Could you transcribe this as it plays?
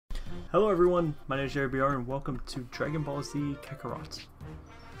Hello everyone, my name is Yeagerbr and welcome to Dragon Ball Z Kakarot.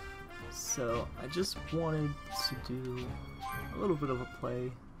 So I just wanted to do a little bit of a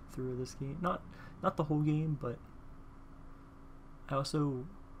play through this game. Not the whole game, but I also am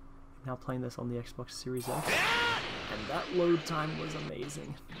now playing this on the Xbox Series X, and that load time was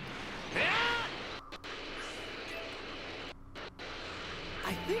amazing.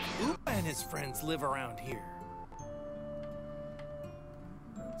 I think Upa and his friends live around here.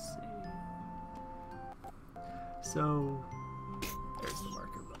 Let's see. So there's the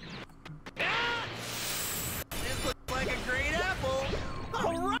marker button. This looks like a great apple.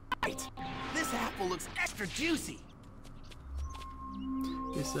 All right, this apple looks extra juicy.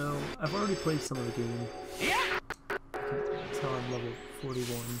 Okay, so I've already played some of the game. Yeah. That's how I'm level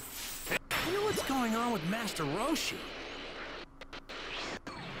 41. I know what's going on with Master Roshi.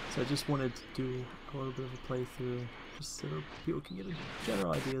 So I just wanted to do a little bit of a playthrough, just so people can get a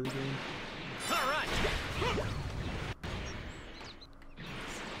general idea of the game. All right.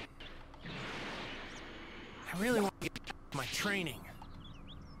 I really want to get back to my training.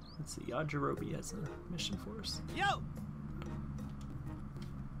 Let's see, Yeagerbr has a mission for us. Yo!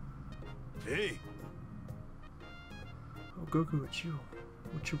 Hey! Oh, Goku, it's you.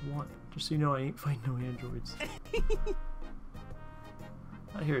 What you want? Just so you know, I ain't fighting no androids.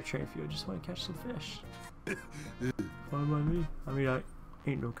 Not here to train for you, I just want to catch some fish. Fine by me. I mean, I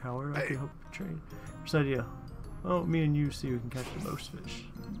ain't no coward, I can help you train. Here's an idea. Well, me and you see who can catch the most fish.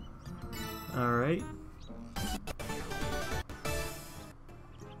 Alright.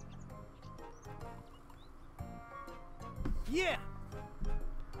 Yeah!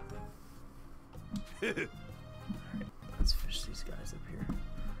 Alright, let's fish these guys up here.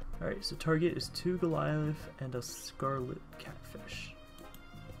 Alright, so target is 2 Goliath and a scarlet catfish.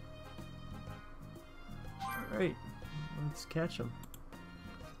 Alright, let's catch them.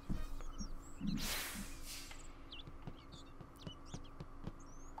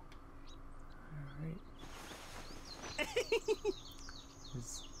 Alright.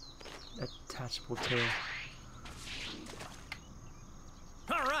 His attachable tail.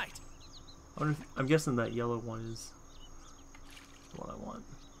 All right! I'm guessing that yellow one is the one I want.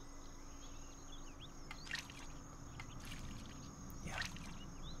 Yeah.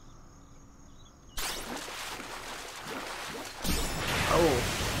 Oh,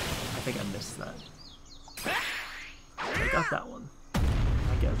 I think I missed that. I got that one.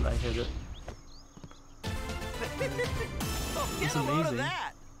 I guess I hit it. It's amazing.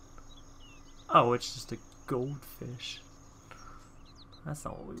 Oh, it's just a goldfish. That's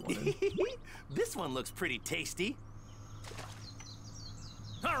not what we wanted. This one looks pretty tasty.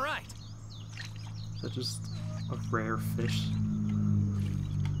 All right. Is that just a rare fish?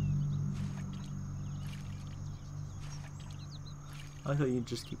 I thought you'd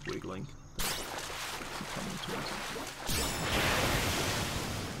just keep wiggling. Keep coming towards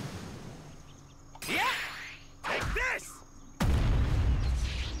it. Yeah! Take this!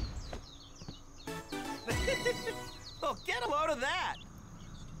 Oh, get a load of that!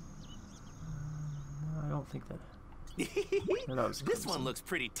 I don't think that. No, that was This one looks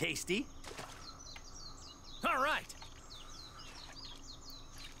pretty tasty. All right.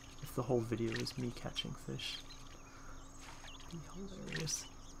 If the whole video is me catching fish, it'd be hilarious.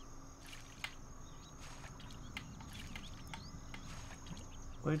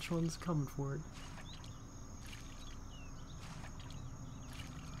 Which one's coming for it?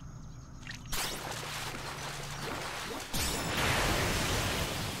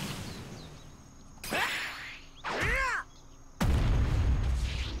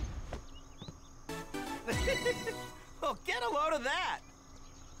 Oh, get a load of that!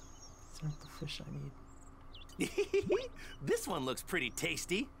 These aren't the fish I need. This one looks pretty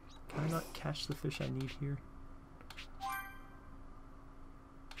tasty. Can I not catch the fish I need here?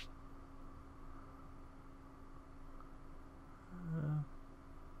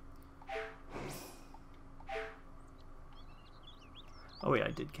 Oh wait,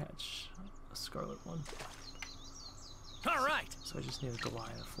 I did catch a scarlet one. All right. So I just need a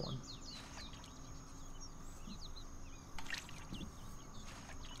Goliath one.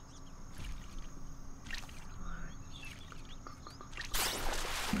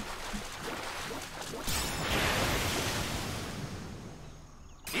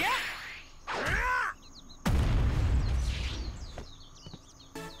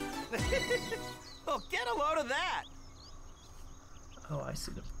 Oh, get a load of that! Oh, I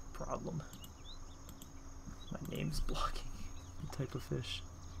see the problem. My name's blocking the type of fish.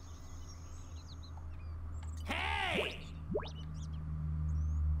 Hey!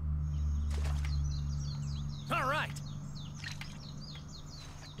 All right.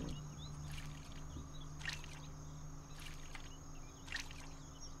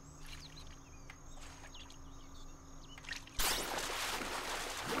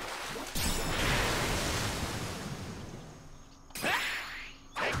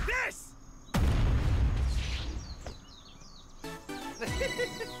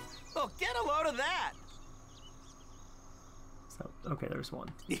 load of that. So, okay, there's one.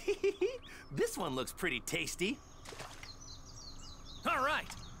 This one looks pretty tasty. All right.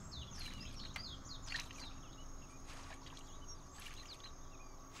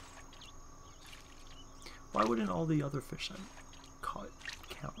 Why wouldn't all the other fish I caught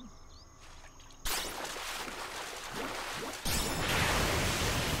count?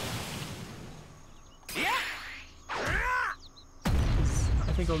 Yeah.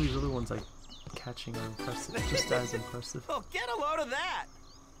 I think all these other ones like catching are impressive, just as impressive. Oh, get a load of that.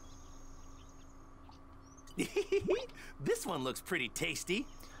 This one looks pretty tasty.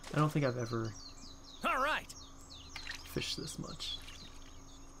 I don't think I've ever All right. fished this much.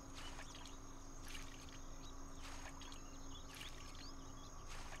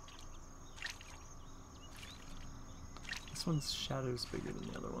 This one's shadow's bigger than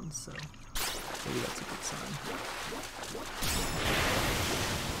the other ones, so maybe that's a good sign.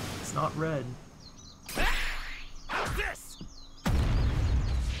 It's not red. How's this?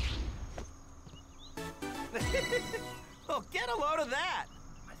 Oh, get a load of that.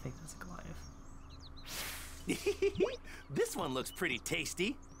 I think that's a Goliath. This one looks pretty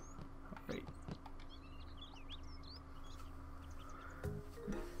tasty. Alright.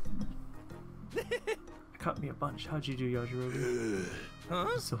 Caught me a bunch. How'd you do, Yeagerbr? Huh?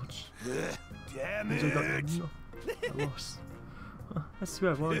 Zilch. Damn I lost. That's too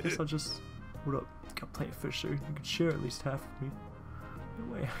bad. Well, I guess I'll just... What up? Got plenty of fish there. You can share at least half with me. No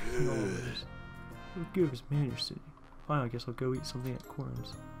way. What gives man your city? Fine, I guess I'll go eat something at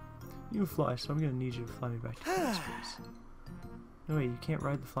Corn's. You can fly, so I'm gonna need you to fly me back to this place. No way, you can't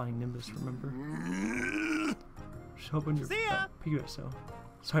ride the flying Nimbus, remember? Just hop on your back. PUSO.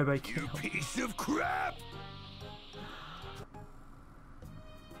 Sorry, but I can't help you. Piece of crap!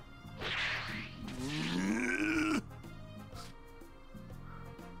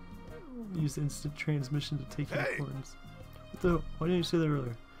 Use instant transmission to take your corns. What the hell? Why didn't you say that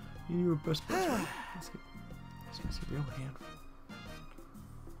earlier? You were best buds, right? This guy's a real handful.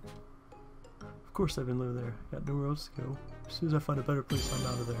 Of course I've been living there. Got nowhere else to go. As soon as I find a better place, I'm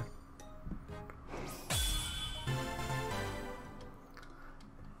out of there.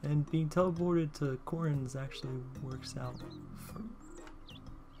 And being teleported to Corns actually works out for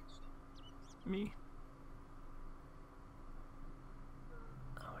me.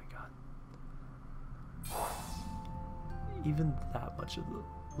 Oh my god. Even that much of the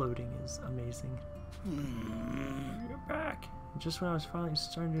loading is amazing. You're back! Just when I was finally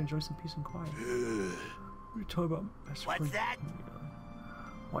starting to enjoy some peace and quiet. What are you talking about, Master? What's that?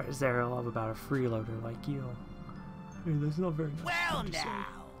 Why is there a love about a freeloader like you? I mean, that's not very nice. Well, now.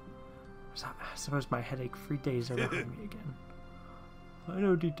 I suppose my headache-free days are behind me again. I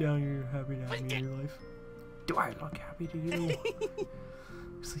know deep down you're happy to have me in your life. Do I look happy to you?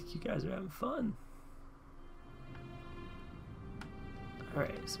 Looks like you guys are having fun.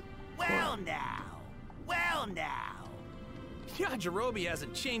 Alright, so... Well, now. Well, now. Yeagerbr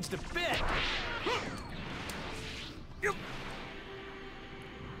hasn't changed a bit.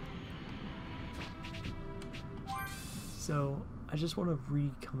 So, I just want to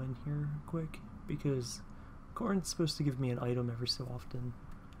come in here quick, because Corn's supposed to give me an item every so often,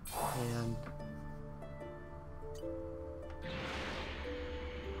 and...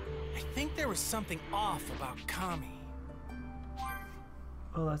 I think there was something off about Kami.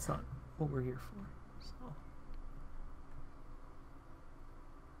 Well, that's not what we're here for, so...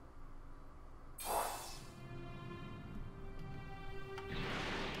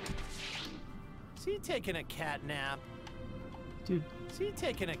 Is he taking a cat nap? Dude, Is he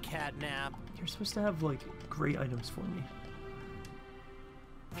taking a cat nap? you're supposed to have, like, great items for me.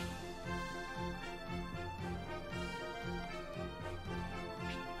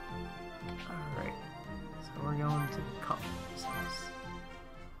 Alright, so we're going to the Cop's house.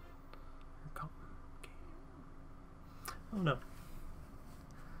 Okay. Oh no.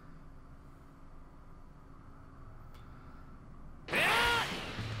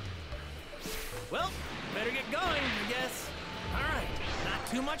 Well, better get going, I guess. All right, not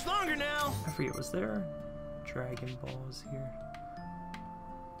too much longer now. I forget, was there Dragon Balls here?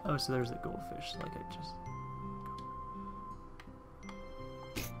 Oh, so there's a goldfish, like I just...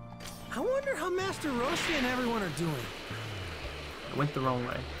 I wonder how Master Roshi and everyone are doing. I went the wrong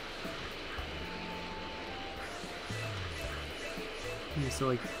way. Yeah, so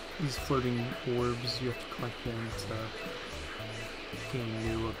like, these floating orbs, you have to collect them to gain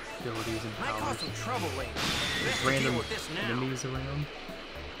new abilities and Might cause powers. some trouble later. There's Best to deal random with this now. enemies around,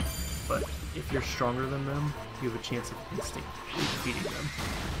 but if you're stronger than them, you have a chance of instantly defeating them.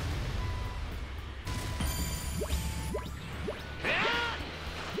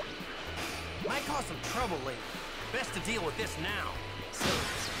 trouble later. Best to deal with this now. So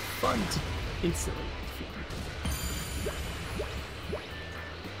it's fun to instantly defeat people.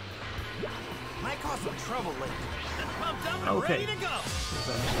 Might cause some trouble later. Pumped up and Okay. ready to go.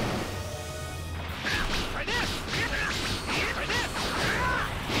 So, Try this! Try this!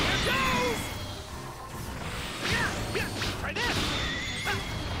 Here goes! Try this!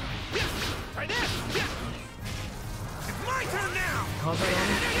 Try this! It's my turn now! call that on?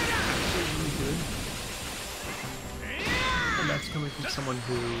 Actually really good. And that's coming from someone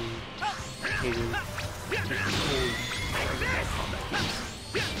who hated the old Dragon Ball combat games.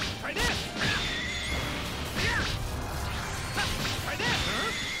 Try this! Try this!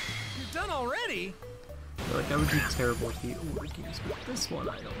 Huh? You're done already? I feel like I would do terrible at the older games, but this one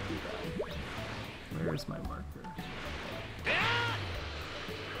I don't do that. Where's my marker?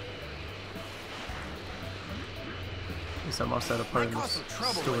 I guess I'm also at a part of this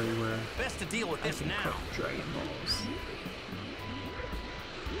story where best to deal with I this can now. collect Dragon Balls.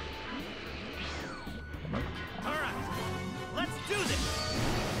 Alright, let's do this!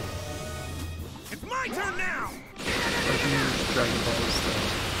 It's my turn now! I can use Dragon Balls to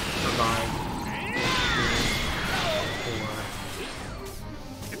revive or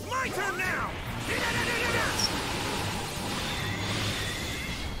It's my turn now!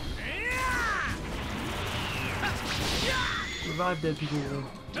 revive dead people,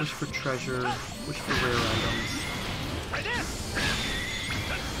 wish for treasure, wish for rare items. Try this!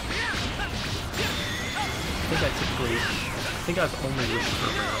 I think I've only wished for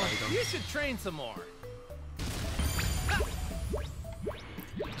rare You items. should train some more.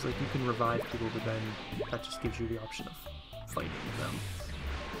 It's like you can revive people, but then that just gives you the option of fighting them.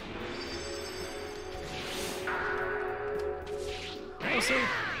 Also,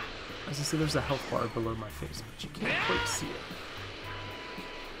 as I say, there's a health bar below my face, but you can't quite see it.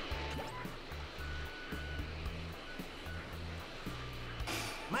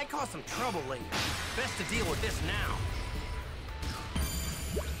 Might cause some trouble later. Best to deal with this now.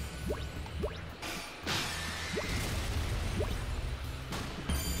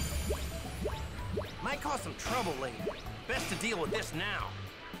 Might cause some trouble later. Best to deal with this now.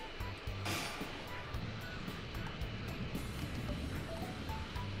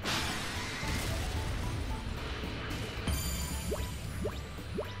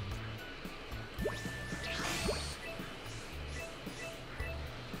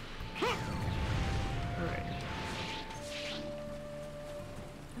 Alright.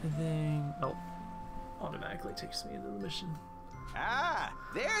 And then... oh. Automatically takes me into the mission. Ah,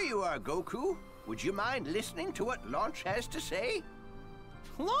 there you are, Goku. Would you mind listening to what Launch has to say?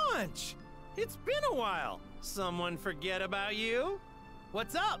 Launch! It's been a while. Someone forget about you?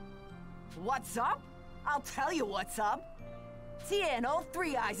 What's up? What's up? I'll tell you what's up. Tien, all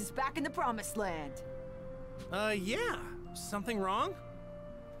Three Eyes is back in the Promised Land. Yeah. Something wrong?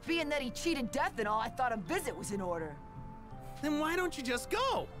 Being that he cheated death and all, I thought a visit was in order. Then why don't you just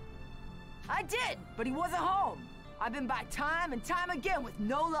go? I did, but he wasn't home. I've been by time and time again with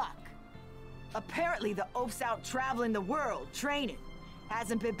no luck. Apparently the oaf's out traveling the world, training.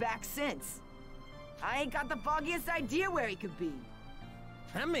 Hasn't been back since. I ain't got the foggiest idea where he could be.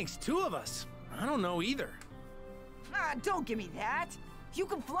 That makes two of us. I don't know either. Ah, don't give me that. You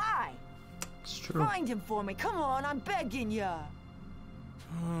can fly. It's true. Find him for me. Come on, I'm begging ya.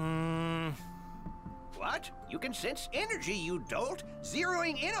 What? You can sense energy, you dolt.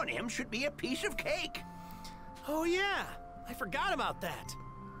 Zeroing in on him should be a piece of cake. Oh yeah, I forgot about that.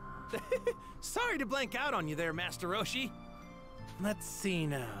 Sorry to blank out on you there, Master Roshi. Let's see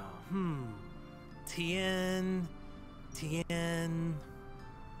now. Tien.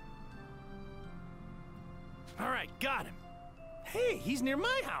 All right, got him. Hey, he's near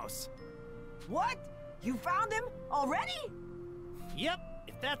my house. What? You found him? Already? Yep,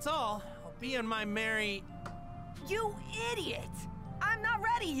 if that's all, I'll be on my merry... You idiot! I'm not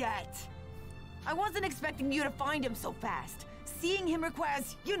ready yet! I wasn't expecting you to find him so fast. Seeing him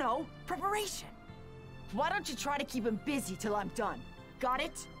requires, you know, preparation. Why don't you try to keep him busy till I'm done? Got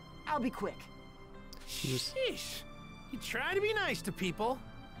it? I'll be quick. Sheesh. You try to be nice to people.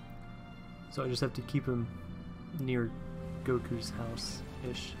 So I just have to keep him near Goku's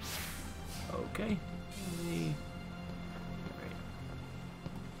house-ish. Okay. Alright.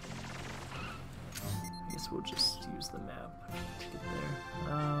 I guess we'll just use the map to get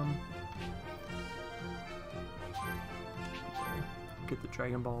there. Get the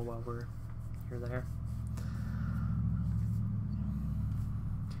Dragon Ball while you're there.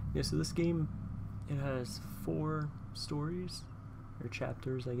 Yeah, so this game, it has 4 stories, or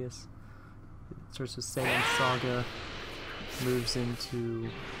chapters, I guess. It starts with Saiyan Saga, moves into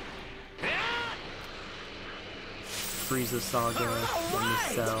Frieza Saga, and the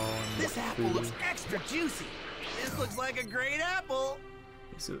Cell, and This the apple Free. looks extra juicy. This looks like a great apple.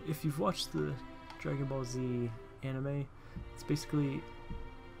 So if you've watched the Dragon Ball Z anime, it's basically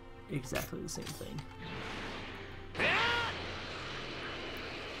exactly the same thing.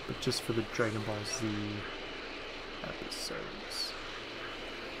 But just for the Dragon Ball Z episodes.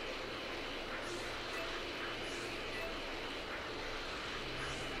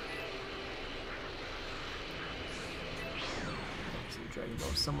 So Dragon Ball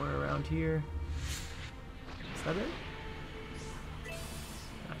somewhere around here. Is that it?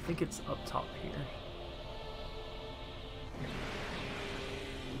 I think it's up top here. There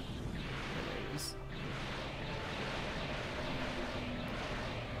it is.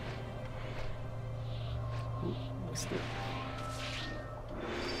 Ooh, missed it.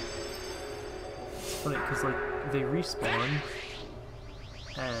 It's funny because like they respawn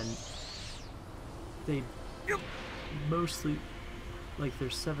and they mostly like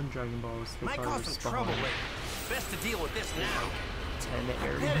there's 7 Dragon Balls. They Might probably cause some respawn trouble later. Best to deal with this now. 10 It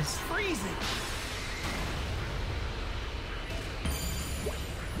areas. is freezing.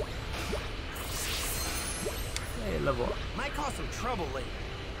 Hey, level up. Might cause some trouble later.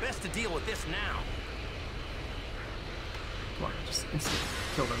 Best to deal with this now. Come on, just instantly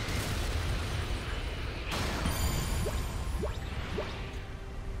kill them.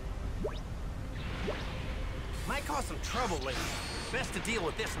 Might cause some trouble later. Best to deal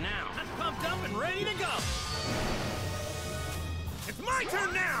with this now. I'm pumped up and ready to go. It's my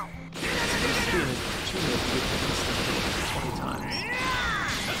turn now. Cheating is 20 times.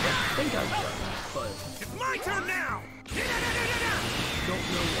 I think I've done that, but It's my turn now. don't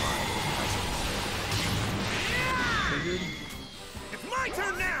know why it hasn't triggered It's my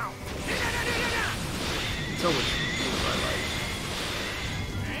turn now. until it's my life.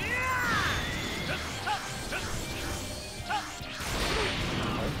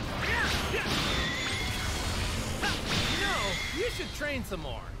 No, you should train some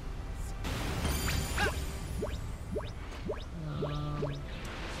more.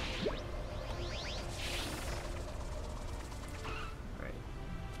 Alright.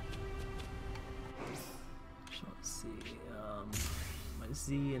 So let's see. My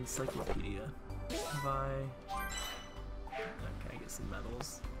Z encyclopedia. Have I? Okay, I get some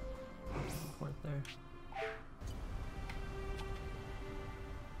medals. Right there.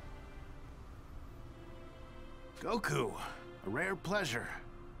 Goku, a rare pleasure.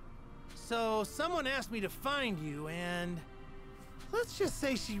 So, someone asked me to find you, and let's just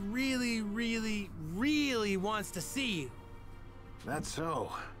say she really, really, really wants to see you. That's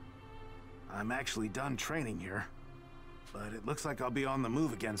so. I'm actually done training here, but it looks like I'll be on the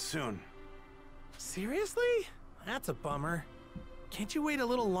move again soon. Seriously? That's a bummer. Can't you wait a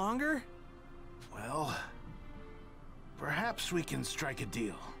little longer? Well, perhaps we can strike a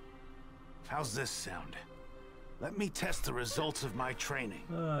deal. How's this sound? Let me test the results of my training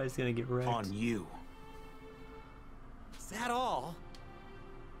Oh, he's gonna get wrecked. on you. Is that all?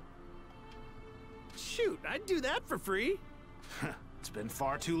 Shoot, I'd do that for free. It's been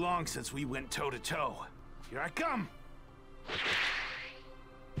far too long since we went toe-to-toe. Here I come!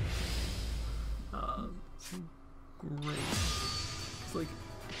 Great. It's like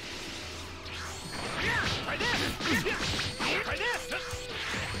Try this! Try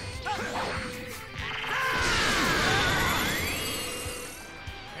this!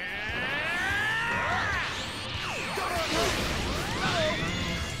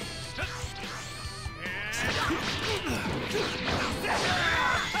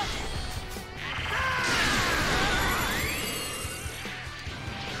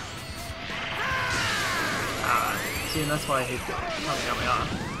 see, and that's why I hate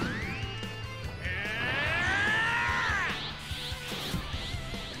Kamehameha.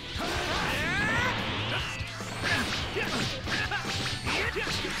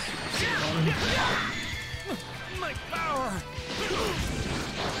 My power!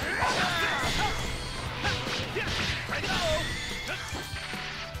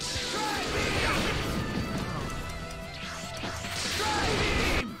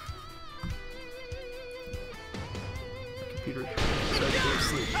 Computer started to go to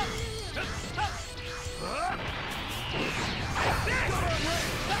sleep.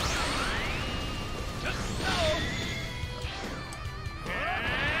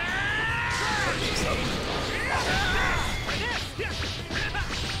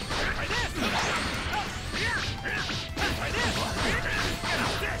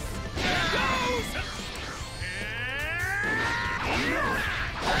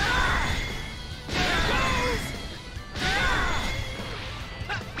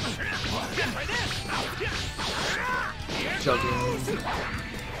 juggling.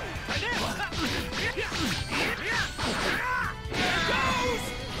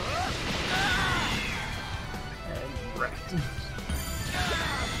 And wrecked.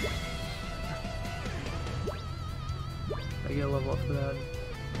 I get a level up for that.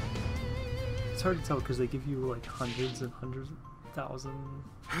 It's hard to tell because they give you like hundreds and hundreds of thousand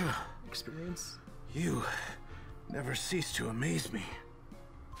experience. You never cease to amaze me.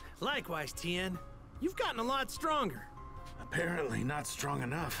 Likewise, Tien. You've gotten a lot stronger. Apparently not strong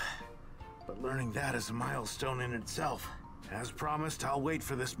enough. But learning that is a milestone in itself. As promised, I'll wait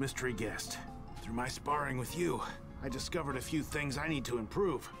for this mystery guest. Through my sparring with you, I discovered a few things I need to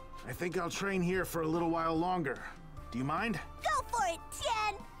improve. I think I'll train here for a little while longer. Do you mind? Go for it,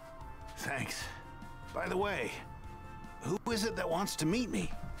 Tien! Thanks. By the way, who is it that wants to meet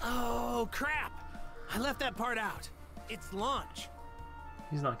me? Oh, crap! I left that part out. It's launch.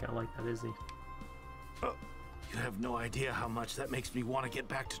 He's not gonna like that, is he? You have no idea how much that makes me want to get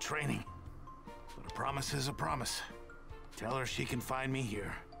back to training. But a promise is a promise. Tell her she can find me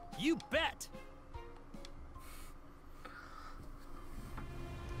here. You bet!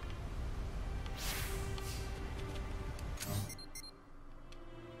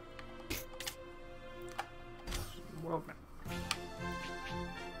 World map.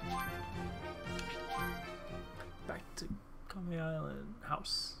 Back to Kame Island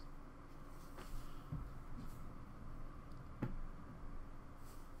house.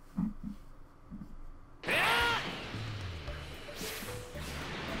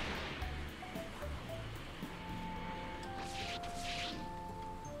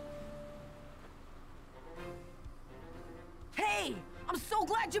 Hey, I'm so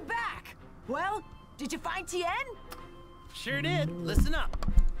glad you're back. Well, did you find Tien? Sure did. Listen up.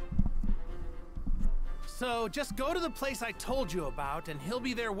 So, just go to the place I told you about, and he'll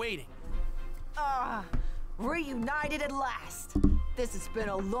be there waiting. Reunited at last. This has been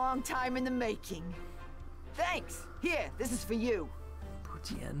a long time in the making. Thanks. Here, this is for you. Poor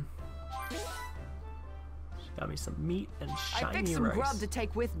Tien. She got me some meat and shiny I fixed some rice. grub to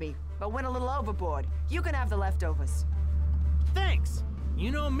take with me, but went a little overboard. You can have the leftovers. Thanks.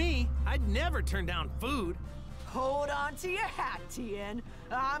 You know me. I'd never turn down food. Hold on to your hat, Tien.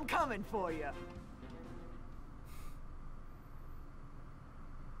 I'm coming for you.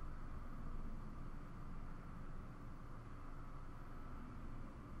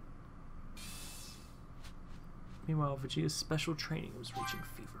 Meanwhile, Vegeta's special training was reaching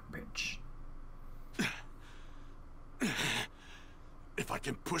fever pitch. If I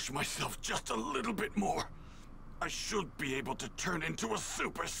can push myself just a little bit more, I should be able to turn into a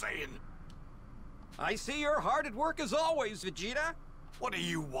Super Saiyan. I see you're hard at work as always, Vegeta. What do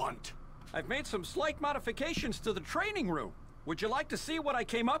you want? I've made some slight modifications to the training room. Would you like to see what I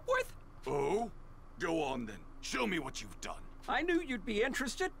came up with? Oh? Go on then. Show me what you've done. I knew you'd be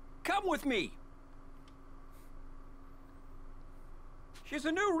interested. Come with me. She's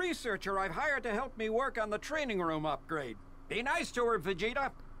a new researcher I've hired to help me work on the training room upgrade. Be nice to her,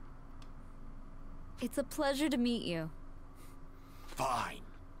 Vegeta. It's a pleasure to meet you. Fine.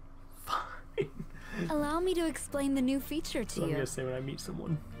 Fine. Allow me to explain the new feature to So I'm you. gonna say when I meet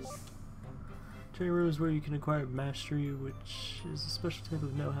someone. Training room is where you can acquire mastery, which is a special type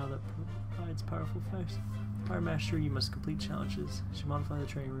of know-how that provides powerful effects. To acquire mastery, you must complete challenges. As you modify the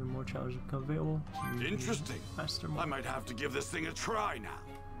training room, more challenges become available. Interesting. Master more. I might have to give this thing a try now.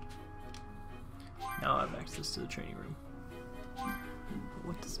 Now I have access to the training room. But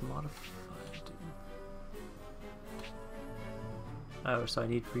what does modify do? Oh, so I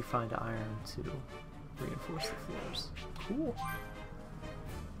need refined iron to reinforce the floors. Cool.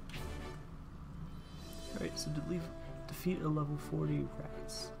 Alright, so defeat a level 40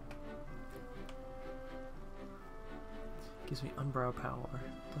 rats. Gives me unbrow power.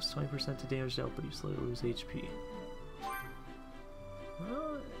 Plus 20% to damage dealt, but you slowly lose HP.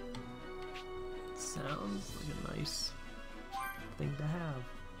 Well, it sounds like a nice thing to have.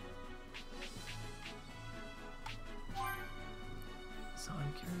 So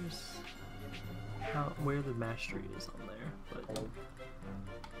I'm curious where the mastery is on there, but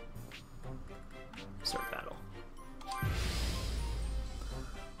start battle.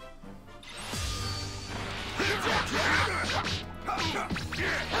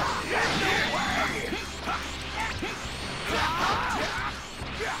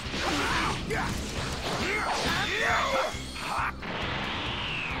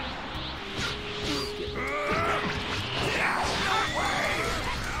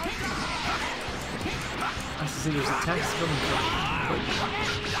 I see there's attacks coming from.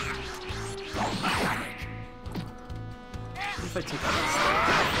 What if I take out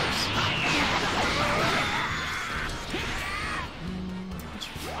this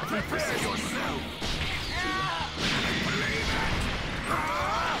Prepare yourself.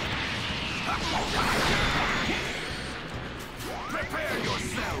 Prepare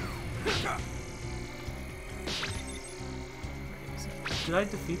yourself. Did I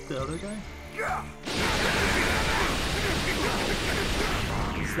defeat the other guy?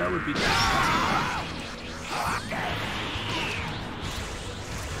 Because that would be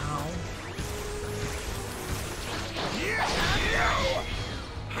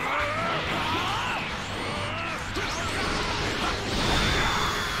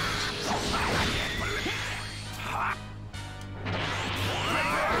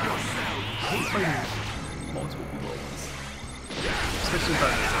multiple people at once. Especially if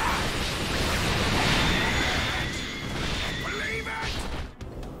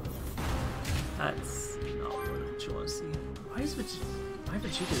that's not what you want to see. Why is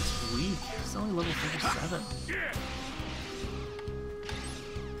Vegeta is weak? He's only level 37.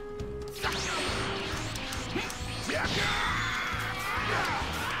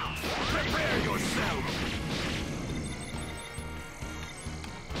 Prepare yourself.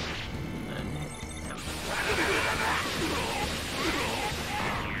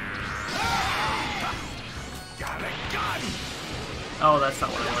 Oh, that's not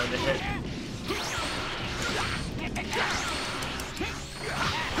what I wanted to hit.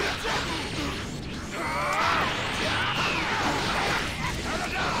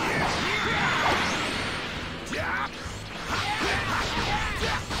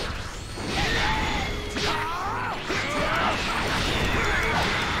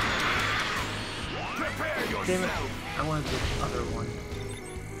 Damn it, I wanted the other one.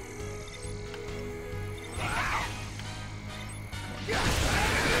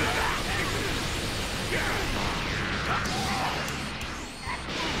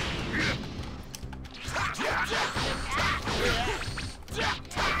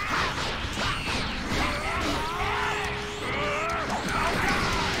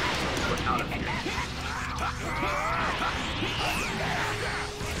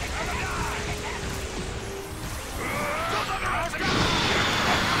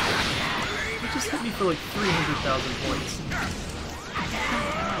 It just hit me for like 300,000 points.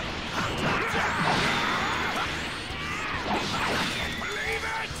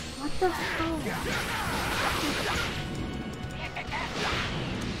 What the hell?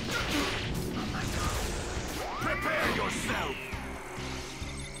 Prepare yourself.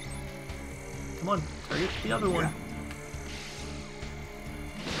 Come on, target the other one.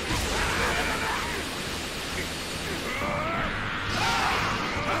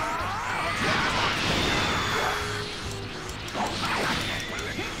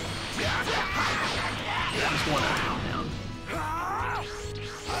 Just one down.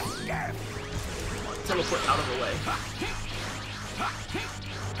 Teleport out of the way.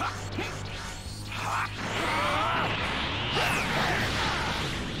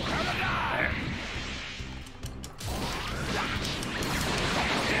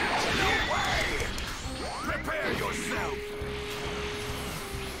 Prepare yourself.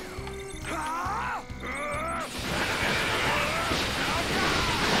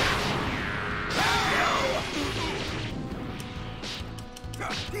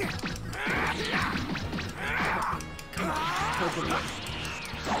 Come on, teleport away.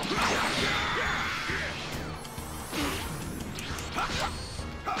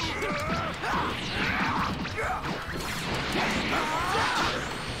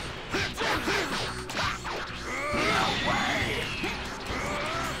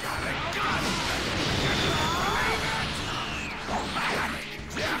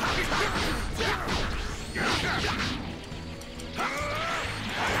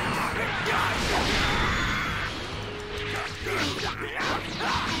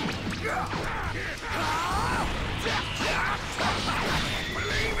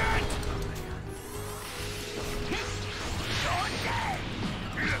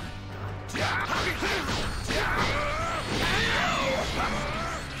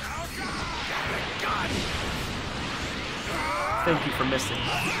 Thank you for missing.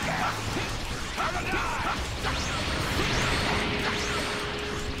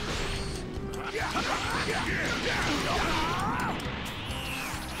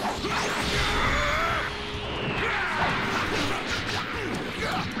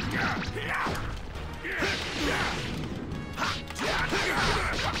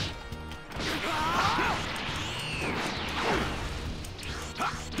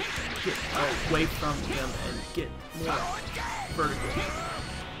 Get away from him and get more vertical.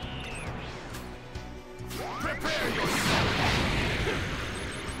 Prepare yourself.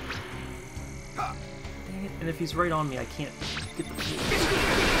 Dang it, and if he's right on me, I can't get the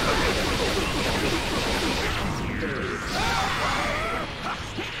fuel.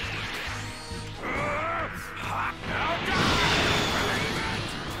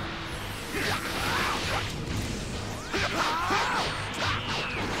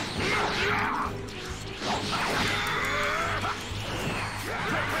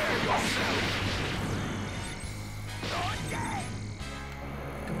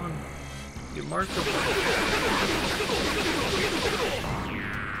 Come on. Get marked over.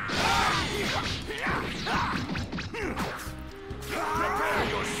 Prepare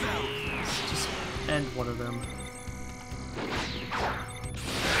yourself. Let's just end one of them.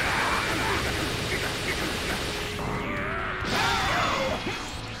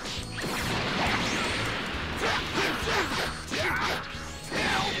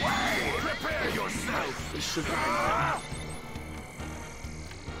 Prepare yourself. This should be right.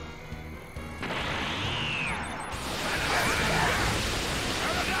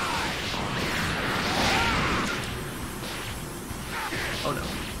 Oh no.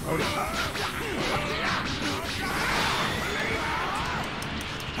 Oh no.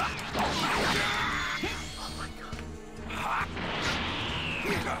 Oh my god.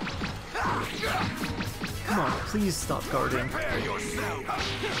 Come on, please stop guarding. Prepare yourself.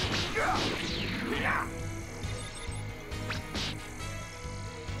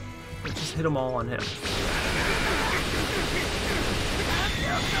 Let's just hit them all on him.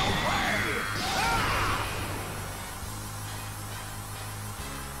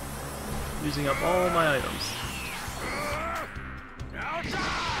 Using up all my items.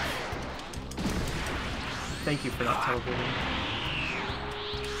 Thank you for not teleporting.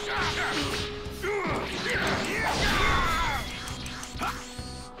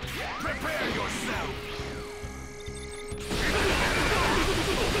 Prepare yourself.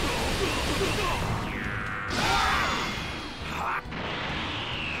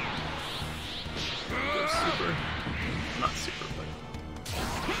 Go super. Not super, but.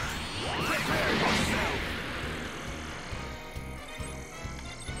 Prepare yourself.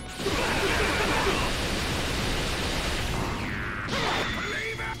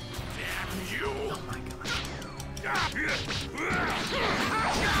 Believe it. Damn you. Oh my god. Got it. Got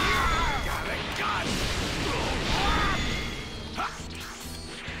it. Got it.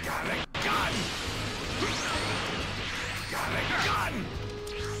 Got it. Got it.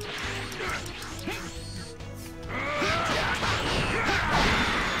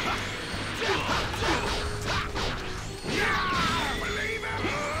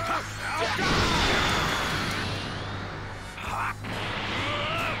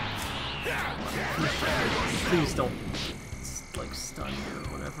 Please don't, like, stun me or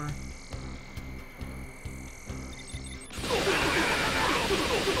whatever.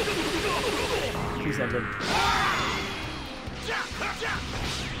 Please end it.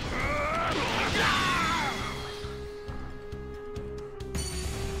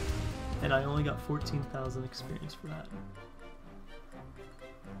 And I only got 14,000 experience for that.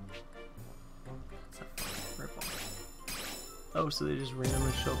 What's that? Red ball. Oh, so they just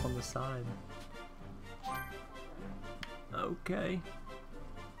randomly show up on the side. Okay.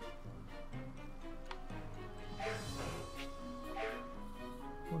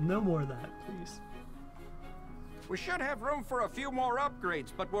 Well, no more of that, please. We should have room for a few more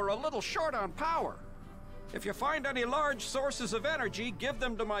upgrades, but we're a little short on power. If you find any large sources of energy, give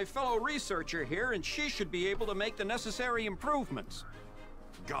them to my fellow researcher here, and she should be able to make the necessary improvements.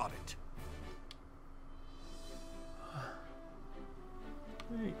 Got it.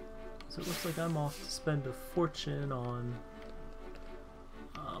 Alright, so it looks like I'm off to spend a fortune on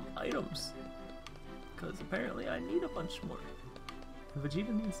items. Because apparently I need a bunch more. Vegeta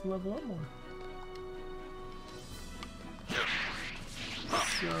needs to level up more.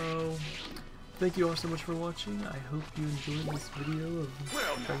 So, thank you all so much for watching. I hope you enjoyed this video of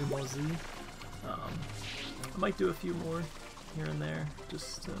Dragon Ball Z. I might do a few more here and there,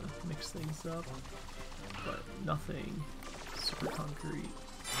 just to mix things up, but nothing super concrete.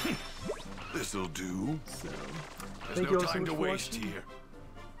 This'll do. So, There's thank no you all so time much to for waste watching. here.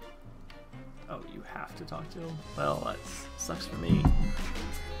 Oh, you have to talk to him? Well, that sucks for me.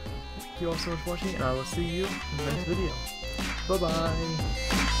 Thank you all so much for watching, and I will see you in the next video. Bye-bye!